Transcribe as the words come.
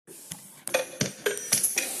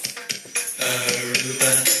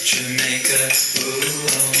Jamaica, ooh,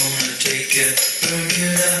 I wanna take you.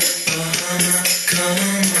 Bermuda, Bahama, come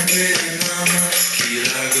on, pretty mama. Key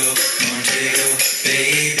Largo, Montego,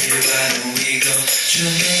 baby, why don't we go?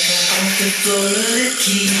 Jamaica, off the Florida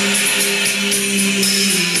Keys.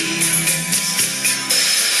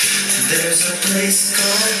 There's a place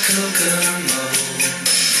called Kokomo.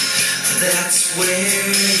 That's where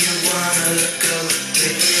you wanna go to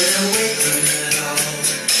get away from it all.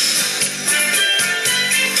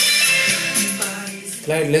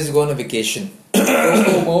 Clyde, let's go on a vacation.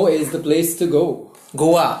 Kokomo is the place to go.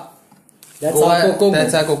 Goa. That's Goa, our Kokomo.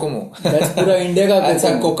 that's our Kokomo. That's पूरा India का That's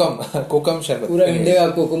our Kokomo. Kokam शरबत. पूरा India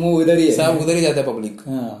का Kokomo उधर ही है. सब उधर ही जाता है पब्लिक.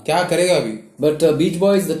 क्या करेगा अभी? But Beach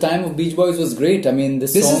Boys, the time of Beach Boys was great. I mean,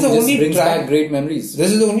 this song is the just only brings track, back great memories.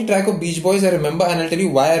 This is the only track of Beach Boys I remember, and I'll tell you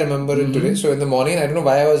why I remember it today. So in the morning, I don't know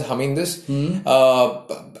why I was humming this.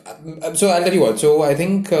 So I'll tell you what. So I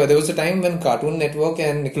think there was a time when Cartoon Network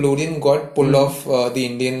and Nickelodeon got pulled off the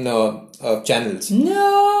Indian channels.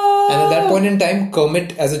 No! And at that point in time,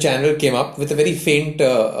 Kermit as a channel came up with a very faint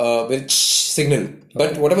signal.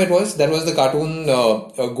 But whatever it was, that was the cartoon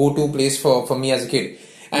go-to place for me as a kid.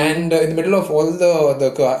 And in the middle of all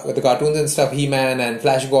the cartoons and stuff, He-Man and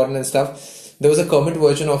Flash Gordon and stuff, there was a Kermit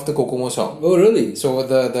version of the Kokomo song. Oh, really? So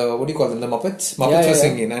the what do you call them? The Muppets? Muppets were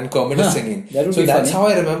singing and Kermit is singing. So that's funny. how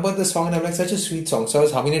I remember the song, and I'm like, such a sweet song. So I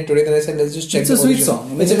was humming it today, then I said, let's just check It's the a sweet original. song. I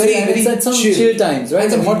mean, It's a very, very it's some chill times, right?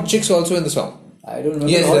 And some hot chicks also in the song. I don't remember.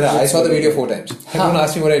 Yes, there are. I saw the video 4 times. Don't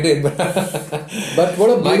ask me what I did, but But what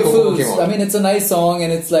a My Kokomo came beautiful... out. I mean, it's a nice song,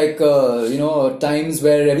 and it's like, times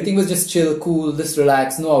where everything was just chill, cool, just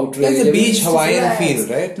relax, no outrage. That's the Everything's beach just Hawaiian relaxed. feel,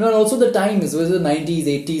 right? No, and also the times, it was the 90s,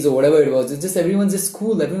 80s or whatever it was. It's just everyone's just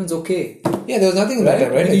cool, everyone's okay. yeah, there was nothing in that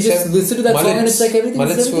time, right? I mean, you just Except listen to that song and it's like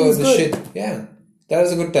mullets were everything's the good. shit. Yeah, that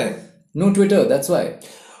was a good time. No Twitter, that's why.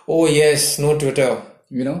 Oh yes, no Twitter.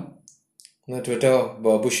 You know? No Twitter,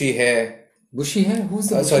 bushy hair. Bushy hair? Who's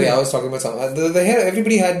the bushy Sorry, hair? I was talking about some the hair.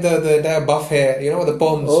 Everybody had the entire buff hair. You know, the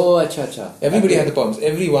perms. Oh, acha. Everybody had the perms.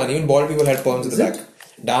 Everyone, even bald people had perms at the back,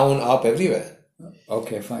 down, up, everywhere.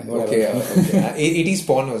 Okay, fine. Whatever. Okay. 80s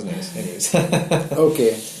porn was nice. Anyways,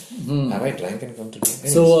 Okay. have I drank and come to drink?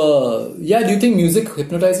 Anyways. So, do you think music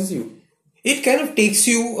hypnotizes you? It kind of takes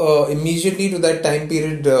you immediately to that time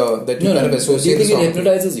period that you kind of Do associate. you think the song it with.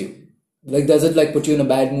 hypnotizes you? Like, does it like put you in a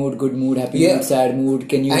bad mood, good mood, happy mood, sad mood?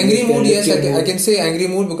 Can you Angry mood? Yes, lift your I mood? can say angry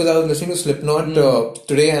mood because I was listening to Slipknot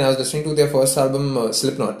today, and I was listening to their first album,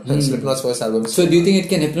 Slipknot. Slipknot's first album. So, do you think it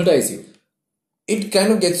can hypnotize you? It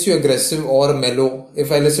kind of gets you aggressive or mellow.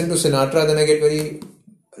 If I listen to Sinatra, then I get very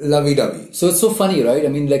lovey-dovey. So, it's so funny, right? I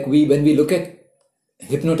mean, like when we look at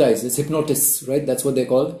hypnotize, it's hypnotists, right? That's what they're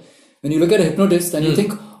called. When you look at a hypnotist and you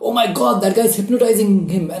think, oh my god, that guy's hypnotizing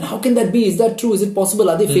him, and how can that be? Is that true? Is it possible?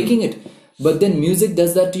 Are they faking it? But then music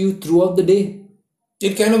does that to you throughout the day.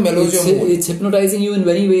 It kind of mellows your mood. It's hypnotizing you in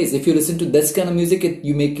many ways. If you listen to this kind of music, it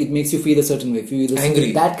makes you feel a certain way. If you listen Angry.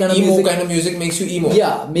 to that kind of emo music, kind of music makes you emo.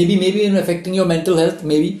 yeah, maybe in affecting your mental health.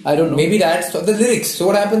 Maybe, I don't know. Maybe that's the lyrics. So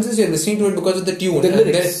what happens is you're listening to it because of the tune. The and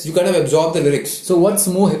lyrics. then you kind of absorb the lyrics. So what's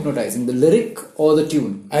more hypnotizing, the lyric or the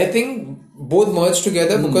tune? I think both merge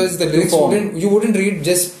together because the lyrics you wouldn't read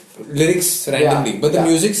just lyrics randomly, but the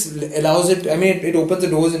music allows it. I mean, it opens the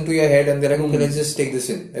doors into your head, and they're like, okay, let's just take this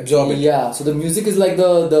in, absorb it. Yeah, so the music is like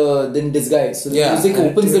the in disguise. So the music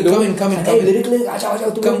opens the door. Come in. Hey, lyric,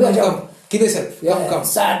 acha, Come. Kill yourself. Yeah, Come.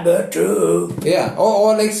 sad but true. Yeah,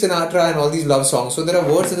 or like Sinatra and all these love songs. So there are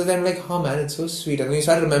words that are like, oh man, it's so sweet. And when you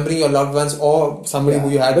start remembering your loved ones or somebody who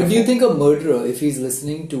you had. But do you think a murderer, if he's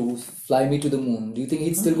listening to Fly Me to the Moon, do you think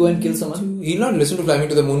he'd still go and kill someone? He'll not listen to Fly Me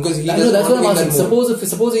to the Moon because he doesn't No, that's want what to I'm be in asking. that mood.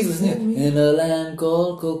 Suppose he's listening. In a land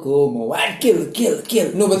called Kokomo, and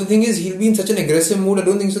kill. No, but the thing is, he'll be in such an aggressive mood. I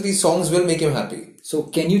don't think so. These songs will make him happy. So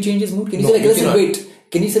can you change his mood? Can you No, say like, you listen, cannot. wait.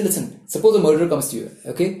 Can you say, listen, suppose a murderer comes to you,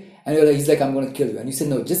 okay? And you're like, he's like, I'm going to kill you. And you say,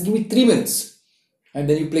 no, just give me 3 minutes. And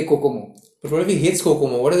then you play Kokomo. But what if he hates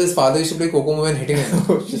Kokomo? What if his father used to play Kokomo and hitting him?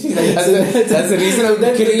 that's the reason I'm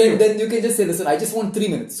killing you. Then you can just say, listen, I just want 3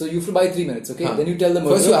 minutes. So you have to buy 3 minutes, okay? Then you tell the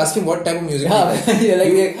murderer. First you ask him what type of music he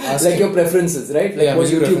likes. like your preferences, right? Like what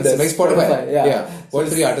music YouTube preferences. does. Like Spotify. Yeah. What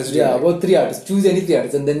 3 artists do you like? What 3 artists? Choose any 3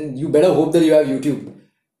 artists. And then you better hope that you have YouTube.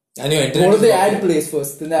 And your internet What if is the working. ad plays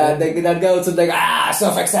first? Then that guy also like,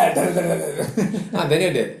 surf excited. Then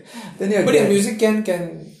you're dead. But your music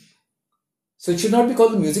can... So it should not be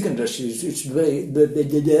called the music industry. It should be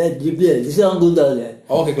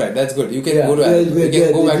Okay, Clyde, that's good. You can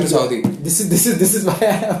go back to Saudi. This is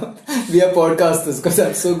why we are podcasters, because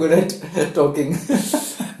I'm so good at talking.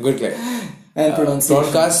 Good, Clyde. And pronunciation.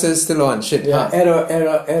 Broadcast is still on. Shit.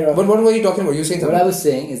 Error. But what were you talking about? You saying something? What I was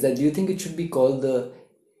saying is that do you think it should be called the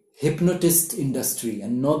hypnotist industry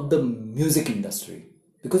and not the music industry,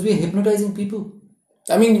 because we are hypnotizing people.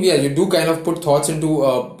 I mean, yeah, you do kind of put thoughts into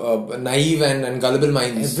naive and gullible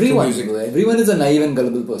minds. Everyone is a naive and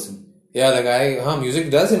gullible person. Yeah, the guy,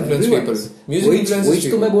 music does influence people. Music influences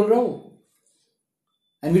people. मैं बोल रहा हूँ.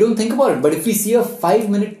 And we don't think about it. But if we see a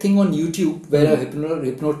 5-minute thing on YouTube where a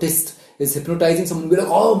hypnotist is hypnotizing someone, we're like,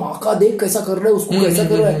 oh, माका देख कैसा कर रहा है, उसको कैसा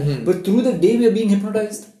कर रहा है. But through the day we are being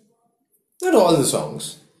hypnotized. Not all the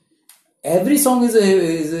songs. Every song is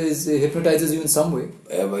hypnotizes you in some way.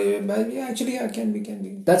 Yeah, actually, yeah, can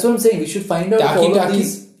be. That's what I'm saying. We should find out all of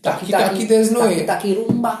these. Taki, there's no way. Taki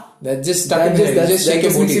rumba. That's just stuck in there. Just shake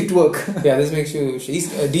your booty. Makes it work. Yeah, this makes you.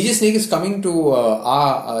 DJ Snake is coming to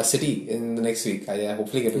our city in the next week. I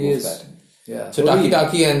hopefully get to go for that. Yeah. So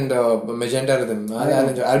Taki and Magenta Rhythm.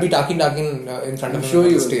 I'll be talking in front of him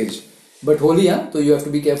on the stage. But Holi, so you have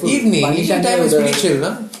to be careful. Evening time is pretty chill,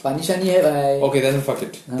 na? Pani Shani hai bhai. Okay, then fuck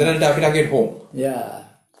it. Then I'll Taki at home. Yeah.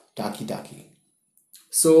 Taki.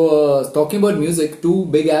 So, talking about music, 2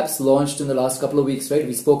 big apps launched in the last couple of weeks, right?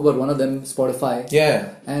 We spoke about one of them, Spotify. Yeah.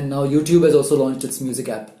 And now YouTube has also launched its music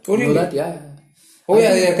app. Oh, you know that? Yeah. Oh,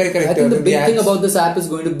 yeah, correct. I think the big thing about this app is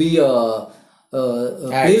going to be a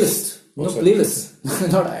playlist. No,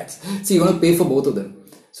 playlist. Not ads. See, you're going to pay for both of them.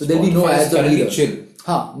 So, there'll be no ads or either. Chill.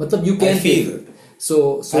 Matlab you can pay for it.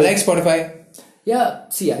 So I like Spotify. Yeah,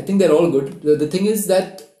 see, I think they're all good. The thing is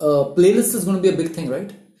that playlist is going to be a big thing,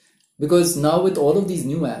 right? Because now with all of these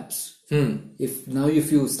new apps,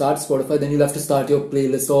 if you start Spotify, then you'll have to start your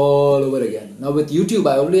playlist all over again. Now with YouTube,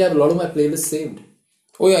 I already have a lot of my playlists saved.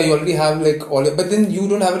 Oh yeah, you already have like all, but then you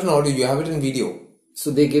don't have it in audio, you have it in video. So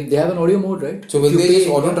they have an audio mode, right? So will they just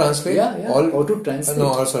auto translate? Yeah. Auto translate. No,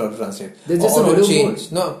 also auto translate. There's just an audio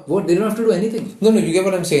mode. No. What? They don't have to do anything. No, you get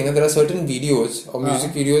what I'm saying. There are certain videos or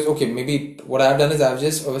music videos. Okay, maybe what I've done is I've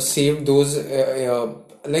just saved those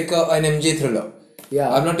like an MJ thriller. Yeah.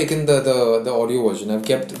 I've not taken the audio version. I've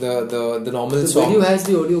kept the normal song. The video has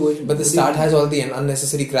the audio version. But the start has all the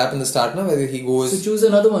unnecessary crap in the start now, where he goes. So choose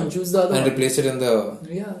another one. Choose the other and one. replace it in the.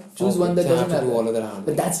 Yeah. Choose one that doesn't have. Do all of that.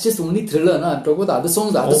 But that's just only thriller, na? I'm talking about the other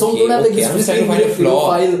songs. The other songs don't have like I'm just trying to find a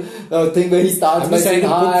flaw. Thing where he starts by saying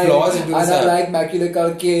hi. Flaws into and I like Macaulay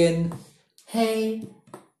Culkin. Hey,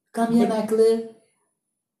 come here, Macaulay.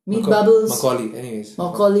 Meet Bubbles.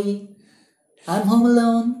 Macaulay. I'm home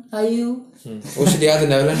alone. Are you? Oh shit, yeah, the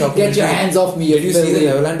Neverland documentary. Get your hands off me. Did you see the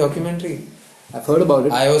Neverland documentary? I've heard about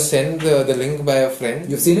it. I was sent the link by a friend.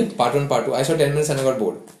 You've seen it? Part 1, Part 2. I saw 10 minutes and I got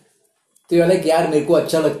bored. So you're like, यार मेरे को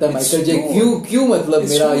अच्छा लगता है Michael J. क्यों मतलब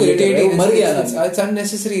मेरा ये irritating. मर गया ना. It's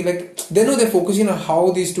unnecessary. Like they know they're focusing on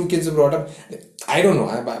how these 2 kids are brought up. I don't know.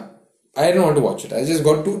 I didn't want to watch it. I just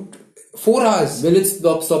got to 4 hours. Will it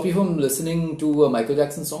stop you from listening to a Michael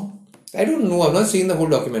Jackson song? I don't know. I've not seen the whole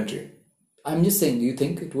documentary. I'm just saying, do you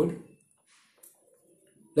think it would?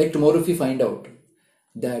 Like tomorrow if we find out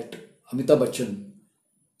that Amitabh Bachchan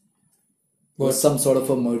was some sort of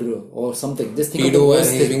a murderer or something. Just think of the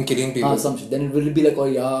worst and he's been killing people. Some shit. Then it will be like, oh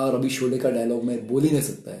yaar, abhi Sholay ka dialogue mein bol hi nahi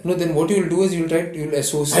sakta hai. No, then what you'll do is you'll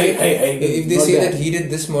associate. Hey, if they say that he did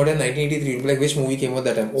this murder in 1983, you'll be like, which movie came out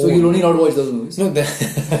that time? So you'll only not watch those movies? No, I'll be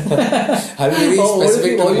very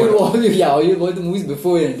specific. Or you'll watch the movies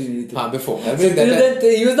before 1983. Before.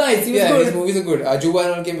 He was nice. He was good. His movies are good. Ajuba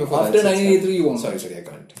and all came before. After 1983, you won't. Sorry, I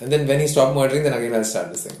can't. And then when he stopped murdering, then again I'll start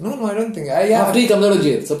this thing. No, I don't think. After he comes out of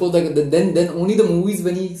jail, suppose like then only the movies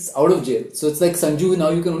when he's out of jail. So it's like Sanju.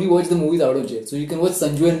 Now you can only watch the movies out of jail. So you can watch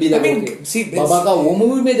Sanju and be like, okay, see, Baba ka wo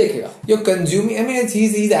movie mein dekhega. You're consuming. I mean,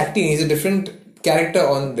 he's acting. He's a different character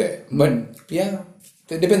on there. But yeah,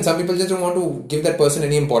 it depends. Some people just don't want to give that person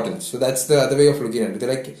any importance. So that's the other way of looking at it. They're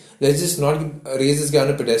like, let's just not raise this guy on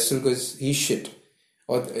a pedestal because he's shit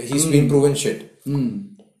or he's been proven shit.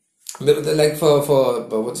 Like for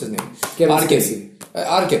what's his name? Kevin R. Spacey.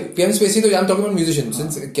 R. Kelly. Kevin Spacey, though, I'm talking about musicians.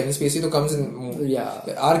 Since Kevin Spacey though comes in. Yeah.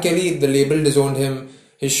 R. Kelly, the label disowned him.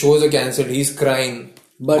 His shows are cancelled. He's crying.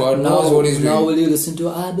 But God knows what he's doing. Now will you listen to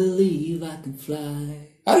I Believe I Can Fly?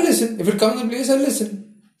 I'll listen. If it comes in place, I'll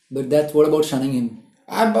listen. But what about shunning him?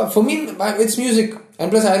 For me, it's music. And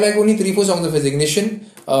plus, I like only 3-4 songs of his. Ignition.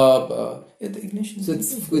 Ignition. So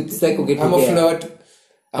it's like, okay, I'm a flirt.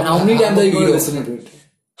 And how many times are you going to listen to it?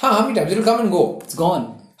 How many times? It'll come and go. It's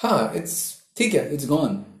gone. It's theek hai. It's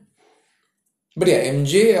gone. But yeah,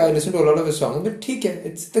 MJ, I listen to a lot of his songs, but theek hai.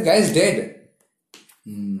 It's the guy's dead.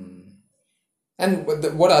 And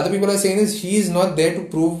what other people are saying is he is not there to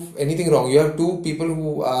prove anything wrong. You have 2 people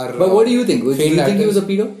who are. But what do you think? Do you think he was a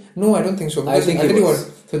pedo? No, I don't think so. I think I'll tell you what.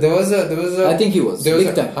 So there was a. I think he was.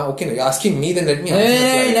 Big time. Okay, no, you're asking me, then let me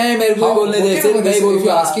answer. नहीं मेरे को बोलने दे. If you're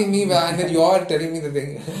asking me and then you're telling me the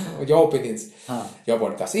thing, your opinions, your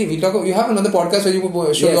podcast. See, you have another podcast where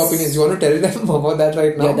you show your opinions. You want to tell them about that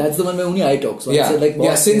right now? Yeah, that's the one where only I talk. So I said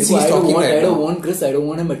like, since he's talking right now. I don't want Chris. I don't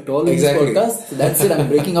want him at all in this podcast. So that's it. I'm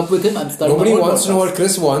breaking up with him. I'm starting. Nobody wants to know what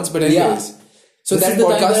Chris wants, but anyways. So this that is the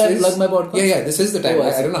podcast time I plug my podcast. Yeah, this is the time.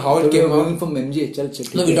 I don't know how it came out. Moving from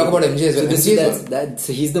MJ. No, we talk about MJ as well.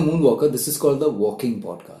 So he's the moonwalker. This is called the Walking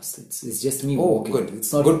Podcast. It's just me walking. Good.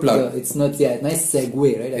 It's not good plug. It's not nice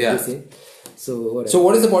segue, right? I say. So whatever. So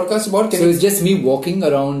what is the podcast about? It's just me walking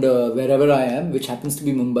around wherever I am, which happens to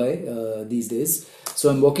be Mumbai these days. So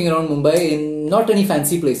I'm walking around Mumbai in not any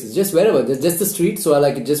fancy places, just wherever, just the street. So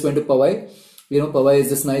I just went to Powai. Powai is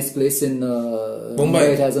this nice place in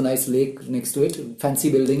Mumbai. It has a nice lake next to it, fancy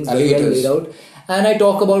buildings, very well laid out. And I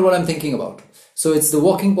talk about what I'm thinking about. So it's the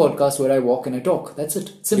Walking Podcast where I walk and I talk. That's it.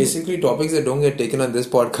 Simple. Basically, topics that don't get taken on this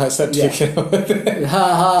podcast are taken over.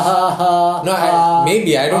 No,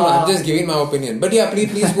 maybe. I don't know. I'm just giving my opinion. But yeah,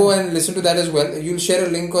 please go and listen to that as well. You'll share a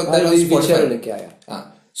link on that on Spotify. We'll share a link,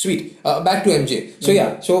 Sweet. Back to MJ. So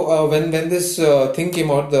So when this thing came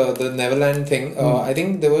out, the Neverland thing, I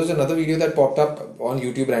think there was another video that popped up on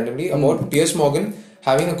YouTube randomly about Piers Morgan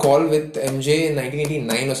having a call with MJ in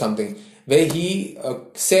 1989 or something, where he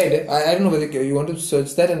said, I don't know whether you want to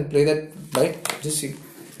search that and play that, right? Just see.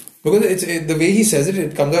 Because it's the way he says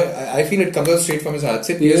it comes out. I feel it comes out straight from his heart.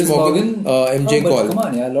 Say Piers Morgan, MJ call. Come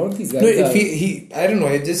on, a lot of these guys. No, I don't know.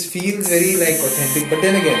 It just feels very authentic. But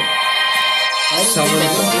then again, I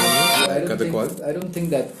don't think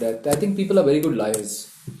that I think people are very good liars.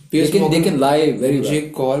 They can lie very well.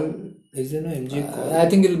 MJ call. Is there no MJ call? I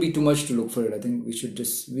think it'll be too much to look for it. I think we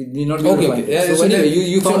need not be able to find it. Yeah, so anyway,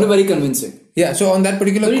 you found it very convincing. Yeah, so on that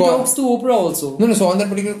particular but call... he talks to Oprah also. No, so on that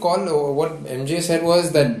particular call, what MJ said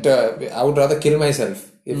was that I would rather kill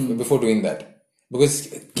myself before doing that. Because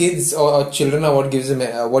kids or children are what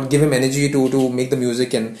give him energy to make the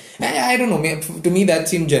music, and I don't know, to me that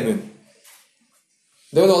seemed genuine.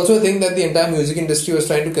 There was also a thing that the entire music industry was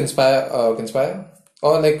trying to conspire against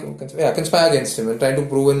him and trying to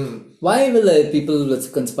prove him. Why will people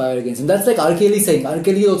conspire against him? That's like R. Kelly saying. R.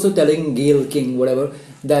 Kelly also telling Gayle King, whatever,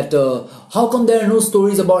 that how come there are no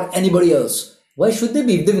stories about anybody else? Why should they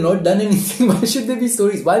be? If they've not done anything, why should there be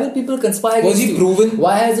stories? Why will people conspire against Was he proven?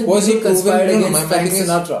 Why hasn't people conspired against Frank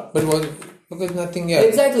Sinatra? Because nothing,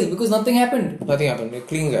 Exactly, because nothing happened. Nothing happened. A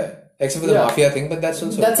clean guy. Except for the mafia thing, but that's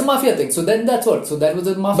also... That's a mafia thing. So then that's what? So that was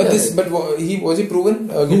a mafia thing. But was he proven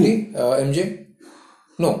guilty? MJ?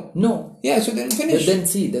 No. Yeah, so then finish. But then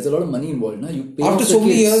see, there's a lot of money involved. Now you pay after off so the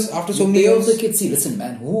many kids. years, after so many years. The kids. See, listen,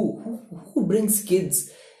 man. Who brings kids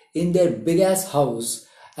in their big ass house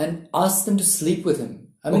and asks them to sleep with him?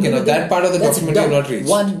 I mean, now that part of the documentary you not reached.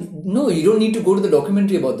 No, you don't need to go to the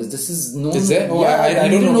documentary about this. This is known. Is there? Oh, I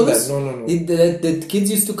don't know that. No. The kids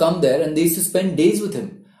used to come there and they used to spend days with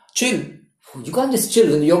him. Chill. You can't just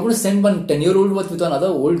chill. You're going to send one 10-year-old with another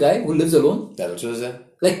old guy who lives alone. That also is there.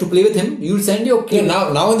 Like to play with him, you'll send your kid.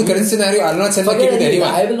 Now in the current scenario, I'll not send my kid with anyone.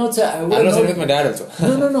 I will not send. I'll not send with my dad also.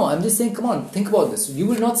 No. I'm just saying, come on, think about this. You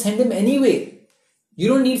will not send him anyway. You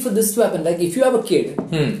don't need for this to happen. Like if you have a kid,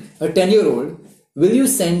 a 10-year-old, will you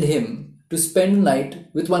send him to spend the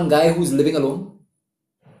night with one guy who's living alone?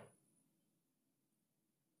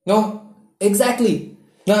 No. Exactly.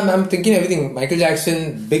 No, I'm thinking everything. Michael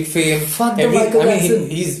Jackson, big fame. Fuck Michael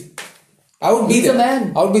Jackson. I would be there. He's a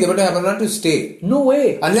man. I would be there, but I have not to stay. No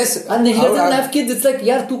way. Unless... And he doesn't have kids. It's like,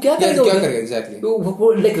 yaar, tu kya karega? Exactly.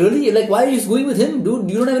 Like really? Like why are you going with him? Dude,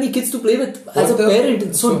 you don't have any kids to play with. As a parent,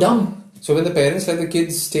 it's so dumb. So when the parents let the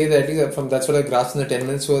kids stay there, at least that's what I grasped in the 10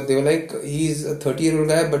 minutes. So they were like, he's a 30-year-old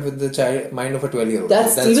guy, but with the mind of a 12-year-old.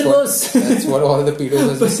 That's even worse. That's what all the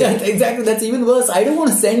pedos say. Exactly, that's even worse. I don't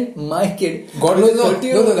want to send my kid. God knows, no.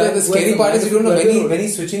 The scary part is you don't know when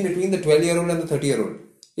he's switching between the 12-year-old and the 30-year-old.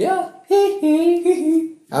 Yeah.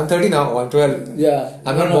 I'm 30 now, I'm 12. Yeah.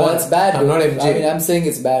 I'm not born. It's bad. I'm not MJ. I mean, I'm saying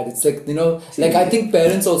it's bad. It's like, like I think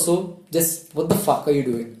parents also just, what the fuck are you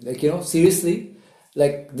doing? Like, seriously,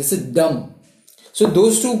 like this is dumb. So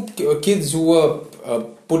those two kids who were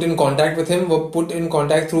put in contact with him were put in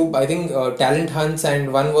contact through, I think, talent hunts,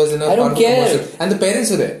 and one was in a... I don't care. And the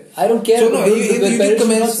parents were there. I don't care. So no, in the YouTube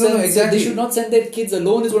comments, exactly. They should not send their kids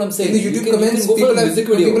alone is what I'm saying. In the YouTube comments, people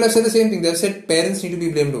have said the same thing. They've said parents need to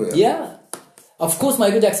be blamed over here. Yeah. Of course,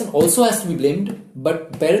 Michael Jackson also has to be blamed,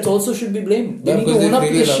 but parents also should be blamed. They need to own up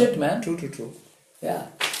to this shit, man. True. Yeah.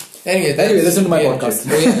 Anyway, listen to my podcast.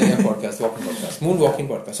 Podcast, Walking Podcast. Moonwalking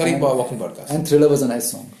Podcast. Sorry, Walking Podcast. And Thriller was a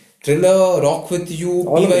nice song. Thriller, Rock With You,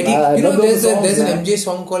 PYT. There's an MJ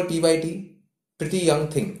song called PYT. Pretty Young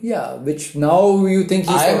Thing. Yeah, which now you think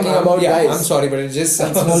he's talking about yeah, guys. I'm sorry, but it just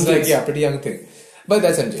sounds like, Pretty Young Thing. But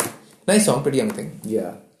that's MJ. Nice song, Pretty Young Thing.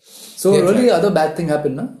 Yeah. So really other bad thing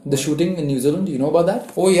happened, na? The shooting in New Zealand, you know about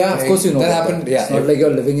that? Oh yeah. Of course you know that about happened. that. Yeah. It's not like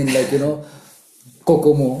you're living in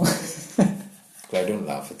Kokomo. I don't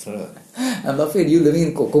laugh. It's not I'm laughing at you living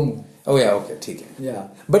in Kokomo. Oh yeah, okay, okay. Yeah.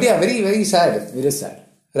 But yeah, very, very sad. It is sad.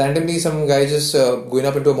 Randomly, some guy just going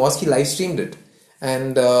up into a mosque, he live streamed it.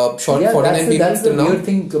 And shot 49 people. That's the till now. weird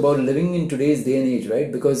thing about living in today's day and age,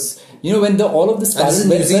 right? Because when all of this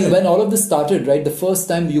started, And when all of this started, right? The first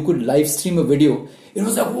time you could live stream a video, it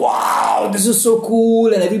was like, wow, this is so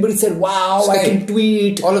cool, and everybody said, wow, Skype. I can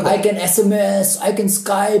tweet, All of that. I can SMS, I can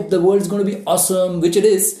Skype, the world's going to be awesome, which it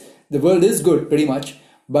is. The world is good, pretty much,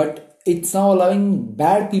 but it's now allowing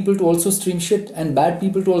bad people to also stream shit and bad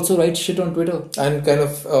people to also write shit on Twitter. And kind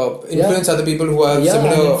of influence other people who have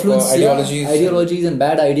similar ideologies and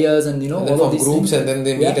bad ideas and and all then of form these groups things. and then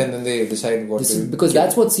they meet and then they decide what to because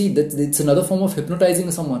that's what it's another form of hypnotizing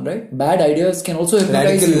someone, right? Bad ideas can also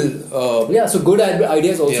hypnotize you. So good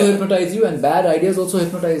ideas also hypnotize you and bad ideas also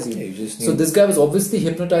hypnotize you. So this guy was obviously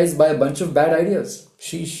hypnotized by a bunch of bad ideas.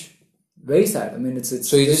 Sheesh. Very sad. I mean, it's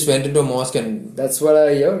so he just went into a mosque and that's what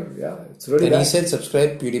I hear. Yeah, it's really bad. He said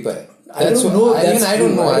subscribe PewDiePie. I don't know. I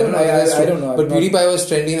don't know. But not... PewDiePie was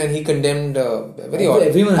trending and he condemned very odd.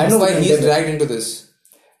 Everyone I don't know why he's dragged into this.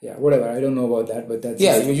 Yeah, whatever. I don't know about that, but that's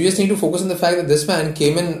you just need to focus on the fact that this man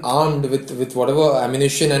came in armed with whatever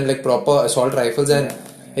ammunition and like proper assault rifles and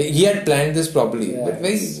he had planned this properly. But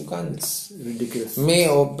it's ridiculous. May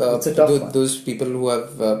it's a tough one. Those people who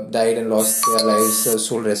have died and lost their lives,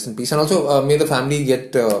 soul rest in peace, and also may the family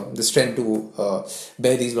get the strength to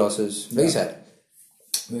bear these losses. Very sad.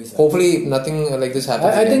 Hopefully nothing like this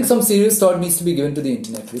happens. I think some serious thought needs to be given to the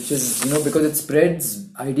internet, which is because it spreads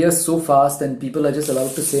ideas so fast and people are just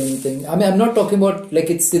allowed to say anything. I mean, I'm not talking about like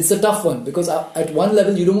it's a tough one because at one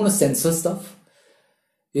level you don't want to censor stuff,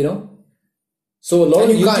 So a lot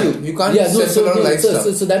of YouTube, you can't censor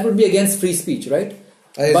stuff. So that would be against free speech, right?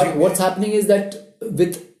 But what's happening is that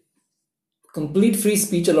with complete free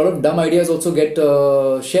speech, a lot of dumb ideas also get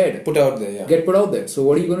shared, put out there. Get put out there. So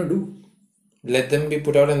what are you going to do? Let them be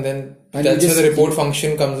put out and then that's where the report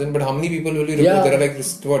function comes in. But how many people will you report? There are like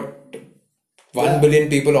 1 billion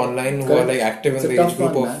people online who are like active in the age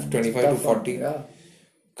group of 25 to 40.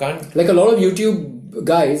 Can't. Like a lot of YouTube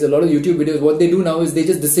guys, a lot of YouTube videos, what they do now is they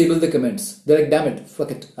just disable the comments. They're like, damn it, fuck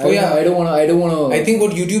it. I don't want to. I think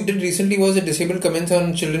what YouTube did recently was it disabled comments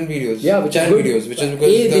on children videos. Yeah, which is good. Videos, which is because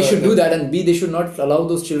A, they should do that, and B, they should not allow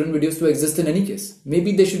those children videos to exist in any case.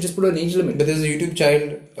 Maybe they should just put an age limit. But there's a YouTube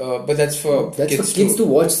child, but that's for kids to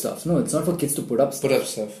watch stuff. No, it's not for kids to put up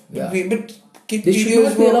stuff. Yeah. But they should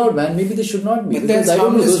not be allowed, man. Maybe they should not be. But because I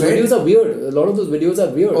don't know. Those videos are weird. A lot of those videos are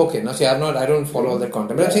weird. Okay, now see, I don't follow all that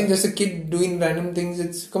content. But I'm saying just a kid doing random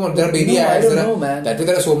things. Come on, there are baby ads. I don't know, man.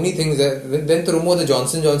 There are so many things. Then to remove the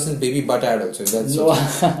Johnson's baby butt ad also. It's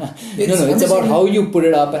about how you put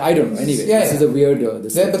it up. I don't know. Anyway, this is a weird.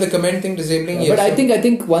 But the comment thing disabling. But I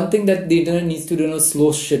think one thing that the internet needs to do is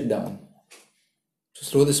slow shit down.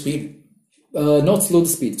 Slow the speed. Not slow the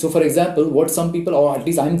speed. So, for example, what some people, or at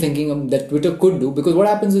least I'm thinking that Twitter could do, because what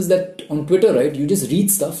happens is that on Twitter, right, you just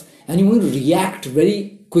read stuff and you want to react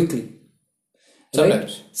very quickly.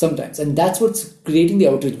 Sometimes. And that's what's creating the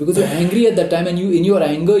outrage, because you're angry at that time and in your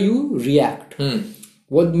anger, you react.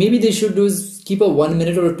 What maybe they should do is keep a 1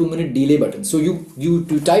 minute or a 2 minute delay button. So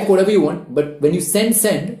you type whatever you want, but when you send,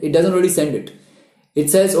 it doesn't really send it. It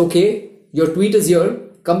says, okay, your tweet is here,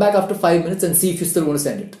 come back after 5 minutes and see if you still want to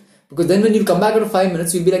send it. Because then when you come back after 5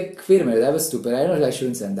 minutes, you'll be like, wait a minute, that was stupid. I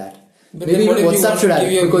shouldn't send that. But maybe WhatsApp should have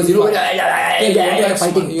it. Because you want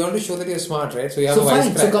to show that you're smart, right? So you have a voice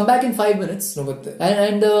crack. So come back in 5 minutes. No, but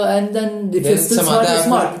and then if you're still smart, you're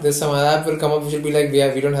smart. There's some other app will come up which will be like,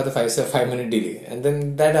 we don't have the 5 minute delay. And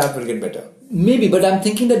then that app will get better. Maybe, but I'm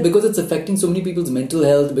thinking that because it's affecting so many people's mental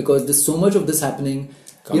health, because there's so much of this happening.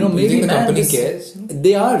 Maybe the company cares.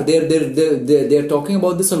 They are. They're talking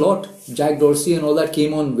about this a lot. Jack Dorsey and all that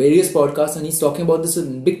came on various podcasts, and he's talking about this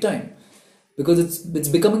in big time because it's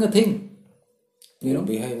becoming a thing. वो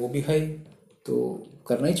भी है. तो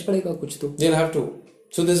करना ही पड़ेगा कुछ तो. They'll have to.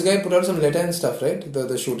 So this guy put out some letter and stuff, right?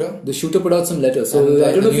 The shooter. The shooter put out some letter. So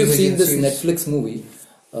I don't know if you've seen this Netflix movie.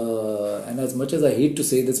 And as much as I hate to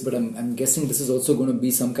say this, but I'm guessing this is also going to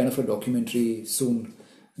be some kind of a documentary soon.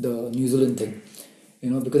 The New Zealand thing.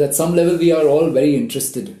 Because at some level we are all very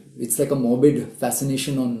interested. It's like a morbid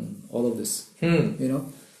fascination on all of this.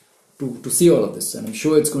 To see all of this, and I'm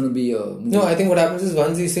sure it's going to be a movie. No, I think what happens is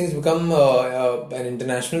once these things become an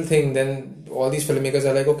international thing, then all these filmmakers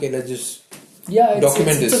are like, okay, let's just Yeah,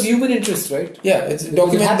 document it's this. of human interest, right? Yeah, it's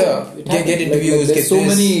Because document get interviews. There's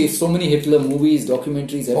get so many Hitler movies,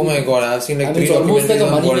 documentaries. Oh my everything. god, I've seen like I mean, 3 it's almost like documentaries a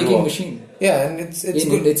on World money-making War. machine. Yeah, and it's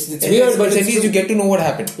good. It's weird, but at it's least true. you get to know what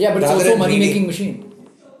happened. Yeah, but it's rather also a than money-making reading. machine.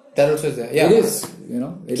 That also is there. Yeah, It is,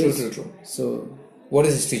 it True, is. true. So, What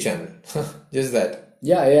is History Channel? Just that.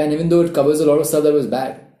 yeah, and even though it covers a lot of stuff that was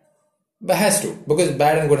bad. But has to, because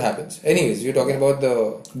bad and good happens. Anyways, you're talking about the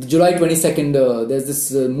July 22nd, there's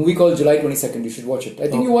this movie called July 22nd. You should watch it. I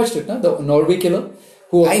think you watched it, no? The Norway killer.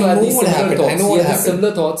 Who also I had know these what similar happened. thoughts. I know He what had these happened.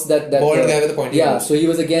 similar thoughts that Bald guy with the pointy yeah, nose. so he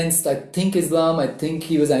was against, I think, Islam. I think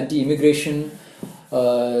he was anti-immigration.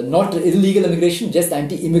 Not illegal immigration, just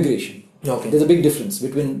anti-immigration. Okay. There's a big difference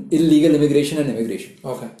between illegal immigration and immigration.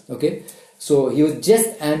 Okay. So he was just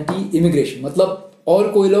anti-immigration. मतलब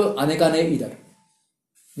और कोई लोग आने का नहीं इधर.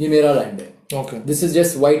 ये मेरा land है. Okay. This is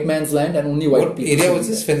just white man's land and only white What people. area should was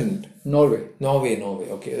be this? there. Finland. Norway.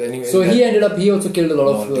 Okay. Anyway, So he also killed a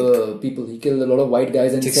lot of people. He killed a lot of white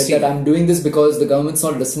guys and 16. said that I'm doing this because the government's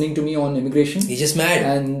not listening to me on immigration. He's just mad.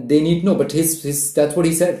 And they need no, but his that's what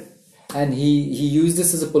he said. And he used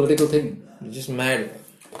this as a political thing. He's just mad.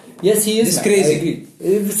 Yes, he is. He's mad. crazy. I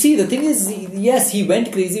agree. See, the thing is, yes, he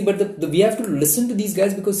went crazy, but we have to listen to these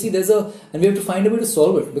guys because and we have to find a way to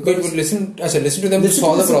solve it. Because But listen to them to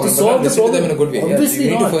solve the problem. solve but listen to them in a good way. Obviously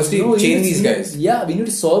you need not. to firstly change these guys. Yeah, we need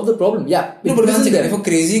to solve the problem. Yeah. No, but Imprison them. if a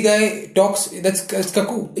crazy guy talks, that's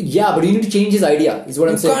cuckoo. Yeah, but you need to change his idea, is what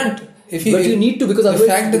I'm saying. You can't. But you need to, because the otherwise...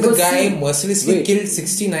 fact that the guy see, mercilessly killed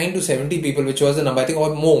 69 to 70 people, which was the number, I think,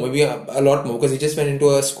 or more, maybe a lot more, because he just went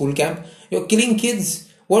into a school camp. You're killing kids.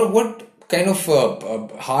 What kind of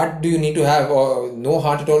heart do you need to have, or no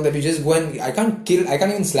heart at all, that you just go and... I can't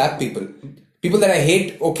even slap people. People that I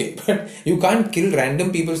hate, okay, but you can't kill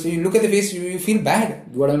random people. So you look at the face, you feel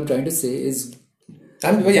bad. What I'm trying to say is...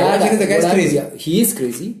 What I'm saying is the guy's crazy. Yeah, he is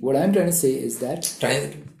crazy. What I'm trying to say is that...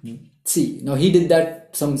 See, now he did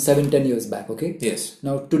that some 7-10 years back, okay? Yes.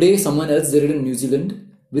 Now today someone else did it in New Zealand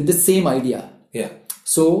with the same idea. Yeah.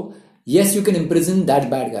 So, yes, you can imprison that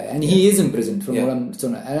bad guy, and he is imprisoned from what I'm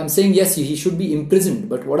saying. And I'm saying, yes, he should be imprisoned,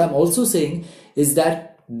 but what I'm also saying is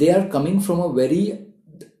that they are coming from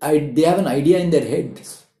they have an idea in their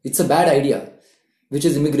heads. It's a bad idea, which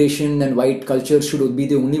is immigration and white culture should be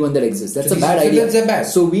the only one that exists. That's a bad idea. That's bad.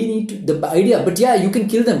 So we need the idea, but yeah, you can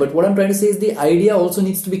kill them. But what I'm trying to say is the idea also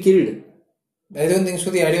needs to be killed. I don't think so.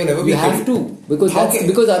 The idea will ever be You have to, because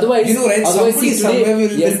otherwise, right? Otherwise, Somebody somewhere will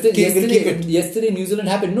keep it. Yesterday, New Zealand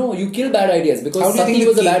happened. No, you kill bad ideas because How do you Sati think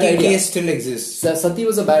was the a bad idea. KKK still exists? Sati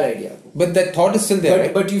was a bad idea. But that thought is still there,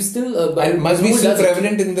 right? But you still. And must be still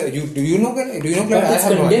prevalent in the. Do you know? Do you know? But it's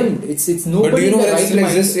condemned. It's nobody. But do you know in that the it still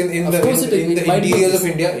right exists mind. in Of course the interiors of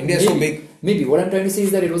India? India is so big. Maybe what I'm trying to say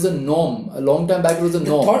is that it was a norm. A long time back, it was a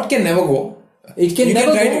norm. Thought can never go. It can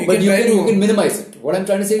never go, but you can minimize it. What I'm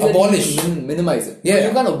trying to say is abolish. that you can minimize it. Yeah. No,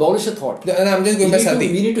 you can't abolish a thought. And I'm just going by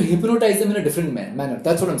Sati. We need to hypnotize them in a different manner.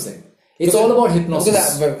 That's what I'm saying. It's all about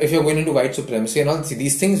hypnosis. Because if you're going into white supremacy and all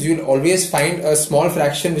these things, you'll always find a small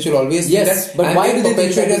fraction which will always see that, but and why they do they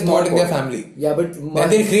think perpetuate that a thought in their family? Yeah, but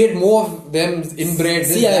and they'll create more of them inbred.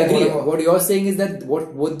 See, I agree. What you're saying is that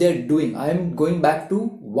what they're doing. I'm going back to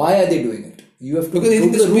why are they doing it? You have to because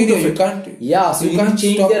go to the root of it. You can't. Yeah, so you can't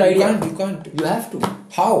change their idea. You can't. You have to.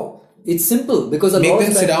 How? It's simple because make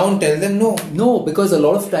them sit down, tell them no. No, because a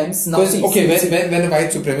lot of times now. When a white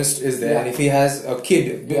supremacist is there and if he has a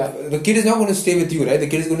kid, the kid is not going to stay with you, right? The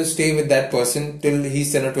kid is going to stay with that person till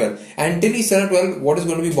he's 10 or 12. And till he's 10 or 12, what is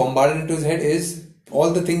going to be bombarded into his head is all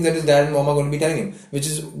the things that his dad and mom are going to be telling him, which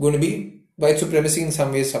is going to be white supremacy in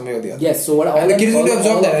some way or the other. Yes, so the kid is going to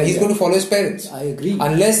absorb that and he's going to follow his parents. I agree.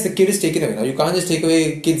 Unless the kid is taken away. Now you can't just take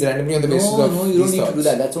away kids randomly on the basis of No, you don't need thoughts. to do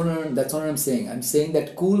that. That's what I'm saying. I'm saying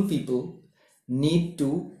that cool people need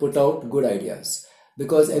to put out good ideas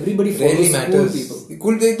because everybody follows cool people.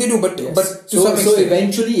 Cool, they do, but Yes. but to some extent. So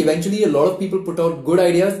eventually, a lot of people put out good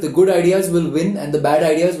ideas. The good ideas will win, and the bad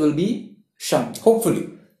ideas will be shunned. Hopefully,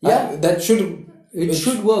 yeah, that should. It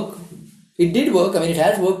should work. It did work. I mean, it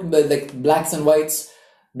has worked. Like blacks and whites,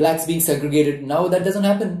 blacks being segregated. Now that doesn't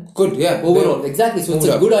happen. Good, yeah. Overall, exactly. So it's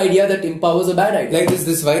a good idea that empowers a bad idea. Like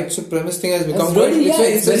this white supremacist thing has become really,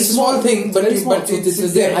 it's a very small thing, but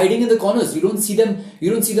they're hiding in the corners. You don't see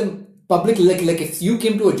them publicly. Like if you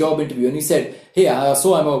came to a job interview and you said, "Hey,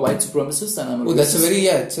 so I'm a white supremacist and I'm a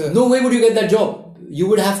racist." No way would you get that job. You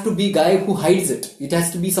would have to be a guy who hides it. It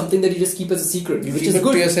has to be something that you just keep as a secret, which is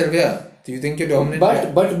good. To yourself, yeah. Do you think you're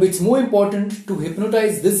dominant? But it's more important to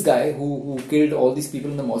hypnotize this guy who killed all these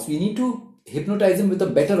people in the mosque. We need to hypnotize him with a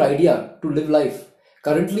better idea to live life.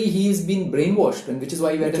 Currently, he's been brainwashed, and which is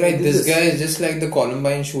why he went Right, and did this guy is just like the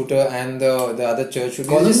Columbine shooter and the other church shooter.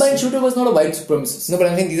 Columbine shooter was not a white supremacist. No, but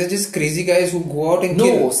I'm saying these are just crazy guys who go out and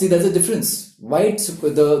kill. No, see, there's a difference.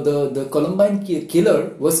 The Columbine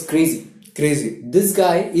killer was crazy. Crazy. This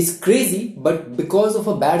guy is crazy, but because of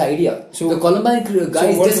a bad idea. So the Columbine guy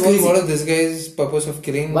is just crazy. What is this guy's purpose of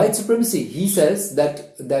killing? White supremacy. He says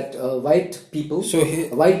that white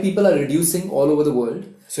people are reducing all over the world.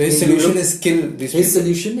 So his solution is kill these people. His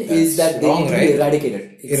solution is that they need to be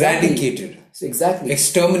eradicated. Exactly. Eradicated. Exactly.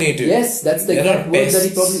 Exterminated. Yes, that's the exact word that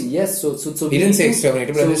he probably. Yes, so he didn't say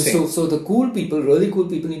exterminated, but I'm just saying. So the cool people, really cool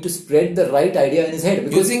people, need to spread the right idea in his head.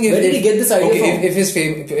 Because where did he get this idea from?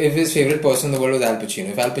 If his favorite person in the world was Al Pacino,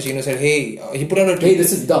 if Al Pacino said, "Hey," he put out a tweet. Hey,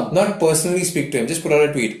 this is dumb. Not personally speak to him, just put out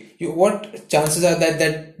a tweet. What chances are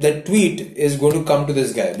that tweet is going to come to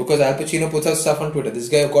this guy? Because Al Pacino puts out stuff on Twitter. This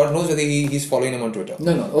guy, God knows whether he's following him on Twitter.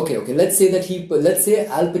 No. Okay. Let's say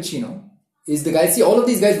Al Pacino is the guy. See, all of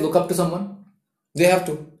these guys look up to someone. They have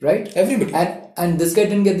to. Right? Everybody. And this guy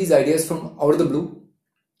didn't get these ideas from out of the blue.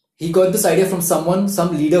 He got this idea from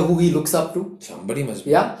some leader who he looks up to. Somebody must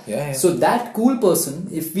be. Yeah. So that cool person,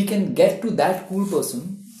 if we can get to that cool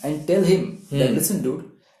person and tell him that, listen,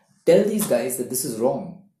 dude, tell these guys that this is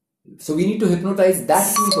wrong. So we need to hypnotize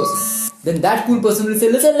that cool person. Then that cool person will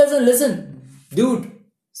say, listen, dude,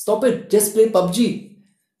 stop it. Just play PUBG.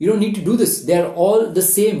 You don't need to do this. They are all the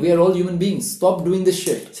same. We are all human beings. Stop doing this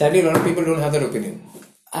shit. Sadly, a lot of people don't have that opinion.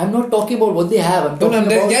 I'm not talking about what they have. I'm talking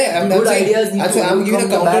about good ideas. I'm giving a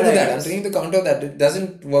counter to that. I'm saying the counter that it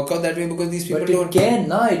doesn't work out that way because these people don't. But it can.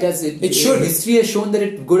 No, it should. History has shown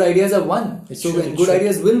that good ideas have won. Good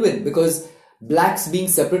ideas will win because blacks being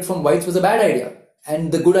separate from whites was a bad idea,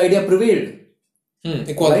 and the good idea prevailed.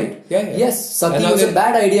 Equality. Right? Yeah. Yes, Sati was a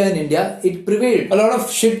bad idea in India. It prevailed. A lot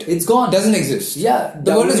of shit. It's gone. Doesn't exist. Yeah.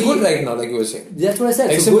 The world is good right now, like you were saying. That's what I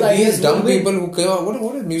said. Except so these dumb people who came out.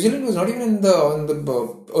 What New Zealand was not even in the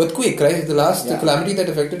earthquake. Right? The last calamity that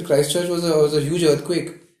affected Christchurch was a huge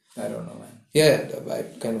earthquake. I don't know, man. Yeah, I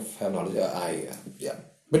kind of have knowledge. Yeah.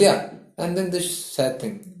 But yeah, and then this sad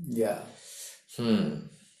thing. Yeah.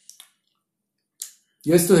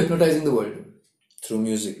 Yes, to hypnotizing the world through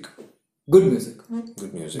music. Good music.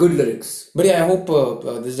 Good lyrics. But yeah, I hope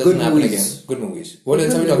this doesn't happen again. Good movies. What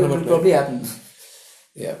else are we talking about? It will probably happen.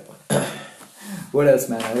 Yeah. What else,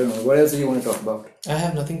 man? I don't know. What else do you want to talk about? I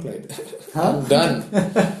have nothing, Clyde. Huh?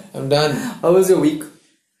 I'm done. How was your week?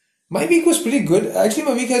 My week was pretty good. Actually,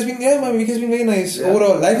 my week has been very nice. Yeah.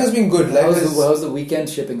 Overall, life has been good. How's the weekend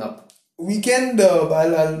shaping up? Weekend,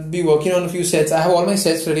 I'll be working on a few sets. I have all my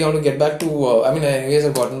sets ready. I want to get back to, I guess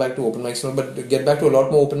I've gotten back to open mics now, but get back to a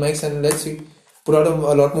lot more open mics and let's see. Put out a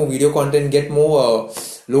lot more video content, get more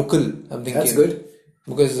local, I'm thinking. That's good.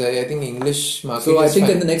 Because I think English market So I think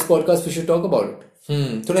in the next podcast we should talk about it.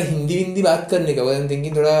 थोड़ा हिंदी बात करने का, I'm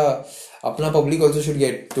thinking थोड़ा अपना public also should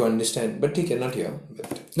get to understand. But ठीक है, not here.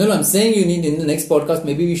 No, I'm saying you need in the next podcast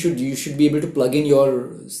maybe you should be able to plug in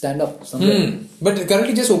your stand-up somewhere. But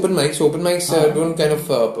currently just open mics. Open mics don't kind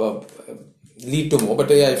of lead to more.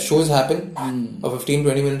 But yeah, if shows happen, a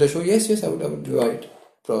 15-20 minute show, yes, I would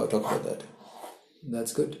talk about that.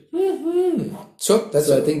 That's good. So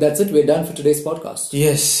I think that's it. We're done for today's podcast.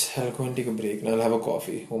 Yes, I'll go and take a break. Now I'll have a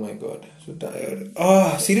coffee. Oh my god, so tired.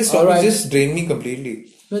 Serious topics just drain me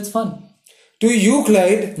completely. No, it's fun. To you,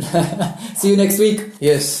 Clyde. See you next week.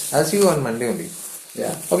 Yes, I'll see you on Monday only.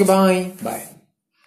 Yeah. Okay, bye. Bye.